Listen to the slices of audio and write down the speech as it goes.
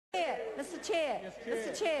Mr. Chair. Yes, Chair.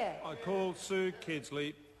 Mr. Chair. I call Sue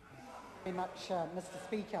Kedsley. Very much, Mr.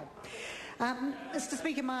 Speaker. Mr.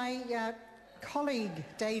 Speaker, my colleague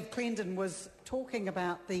Dave Clendon was talking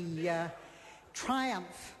about the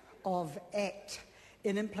triumph of ACT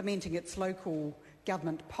in implementing its local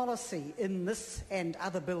government policy in this and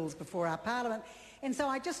other bills before our Parliament. And so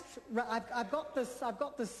I've got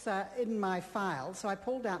this in my file, so I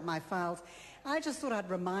pulled out my files. I just thought I'd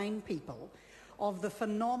remind people of the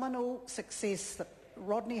phenomenal success that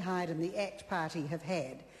Rodney Hyde and the ACT Party have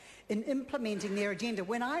had in implementing their agenda.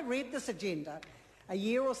 When I read this agenda a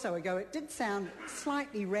year or so ago, it did sound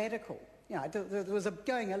slightly radical. You know, there was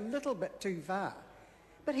going a little bit too far.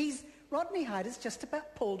 But Rodney Hyde has just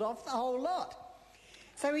about pulled off the whole lot.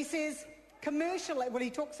 So he says, he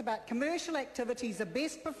talks about commercial activities are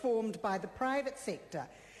best performed by the private sector,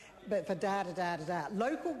 but for da-da-da-da-da.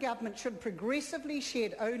 Local government should progressively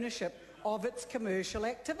shed ownership of its commercial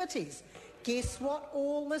activities. Guess what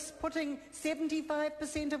all this putting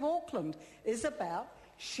 75% of Auckland is about?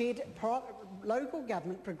 Local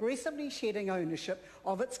government progressively shedding ownership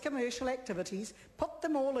of its commercial activities, put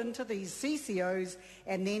them all into these CCOs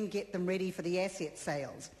and then get them ready for the asset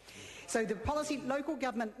sales. So the policy, local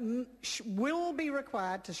government will be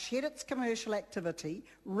required to shed its commercial activity.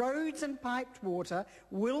 Roads and piped water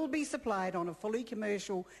will be supplied on a fully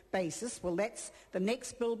commercial basis. Well, that's the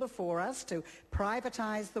next bill before us, to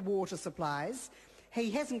privatise the water supplies.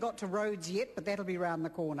 He hasn't got to roads yet, but that'll be round the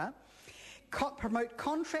corner. Promote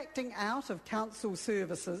contracting out of council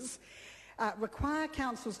services. Require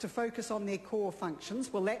councils to focus on their core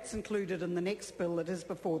functions. Well, that's included in the next bill that is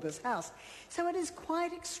before this House. So it is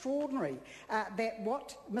quite extraordinary that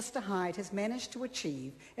what Mr Hyde has managed to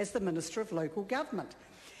achieve as the Minister of Local Government.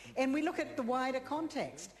 And we look at the wider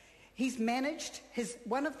context. He's managed,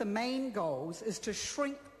 one of the main goals is to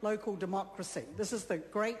shrink local democracy. This is the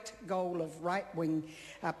great goal of right-wing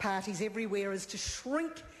parties everywhere, is to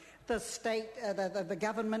shrink the state, the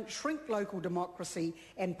government, shrink local democracy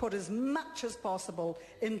and put as much as possible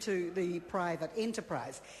into the private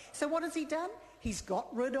enterprise. So what has he done? He's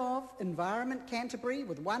got rid of Environment Canterbury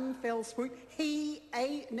with one fell swoop.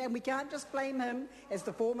 And we can't just blame him, as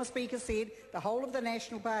the former Speaker said, the whole of the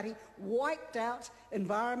National Party wiped out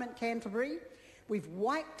Environment Canterbury. We've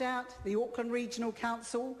wiped out the Auckland Regional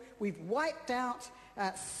Council. We've wiped out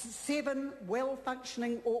 7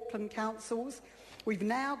 well-functioning Auckland councils. We've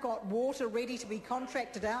now got water ready to be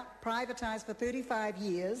contracted out, privatised for 35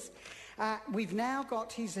 years. We've now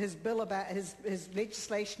got his bill about his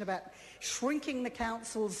legislation about shrinking the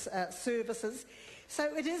council's services.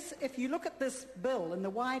 So it is, if you look at this bill in the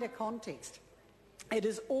wider context, it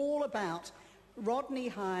is all about Rodney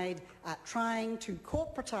Hyde trying to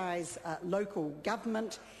corporatise local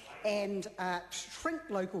government and shrink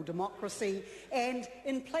local democracy. And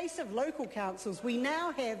in place of local councils, we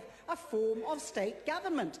now have a form of state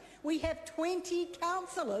government. We have 20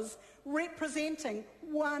 councillors representing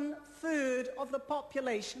 1/3 of the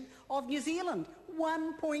population of New Zealand,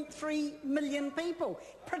 1.3 million people.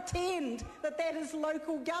 Pretend that is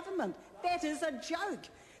local government. That is a joke.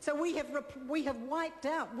 So we have wiped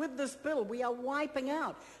out, with this bill, we are wiping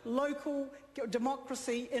out local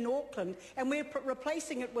democracy in Auckland, and we're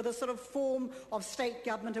replacing it with a sort of form of state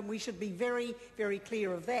government, and we should be very, very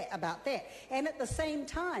clear about that. And at the same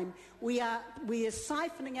time, we are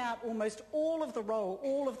siphoning out almost all of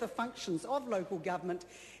the functions of local government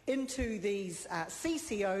into these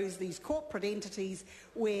CCOs, these corporate entities,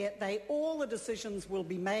 where all the decisions will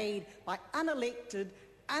be made by unelected,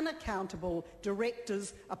 unaccountable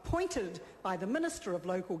directors appointed by the Minister of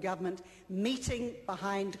Local Government, meeting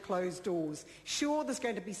behind closed doors. Sure, there's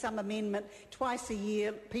going to be some amendment. Twice a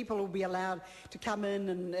year, people will be allowed to come in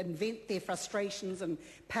and vent their frustrations and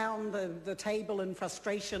pound the table in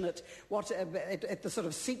frustration at the sort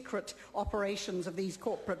of secret operations of these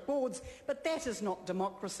corporate boards, but that is not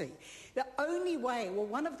democracy. The only way,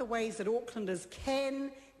 one of the ways that Aucklanders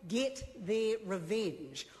can get their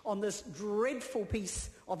revenge on this dreadful piece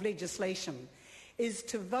of legislation is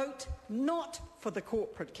to vote not for the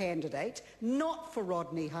corporate candidate, not for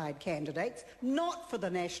Rodney Hyde candidates, not for the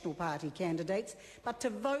National Party candidates, but to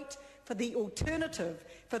vote for the alternative,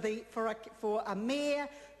 for a mayor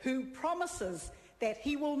who promises that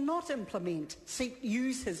he will not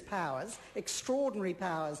use his powers, extraordinary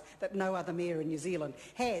powers that no other mayor in New Zealand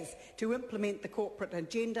has, to implement the corporate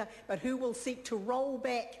agenda, but who will seek to roll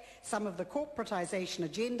back some of the corporatisation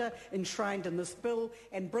agenda enshrined in this bill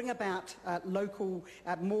and bring about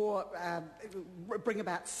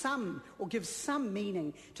give some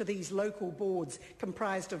meaning to these local boards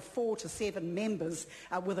comprised of 4 to 7 members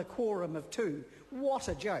with a quorum of 2. What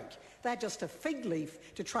a joke. They're just a fig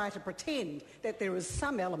leaf to try to pretend that there is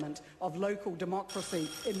some element of local democracy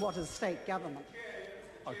in what is state government.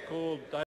 I called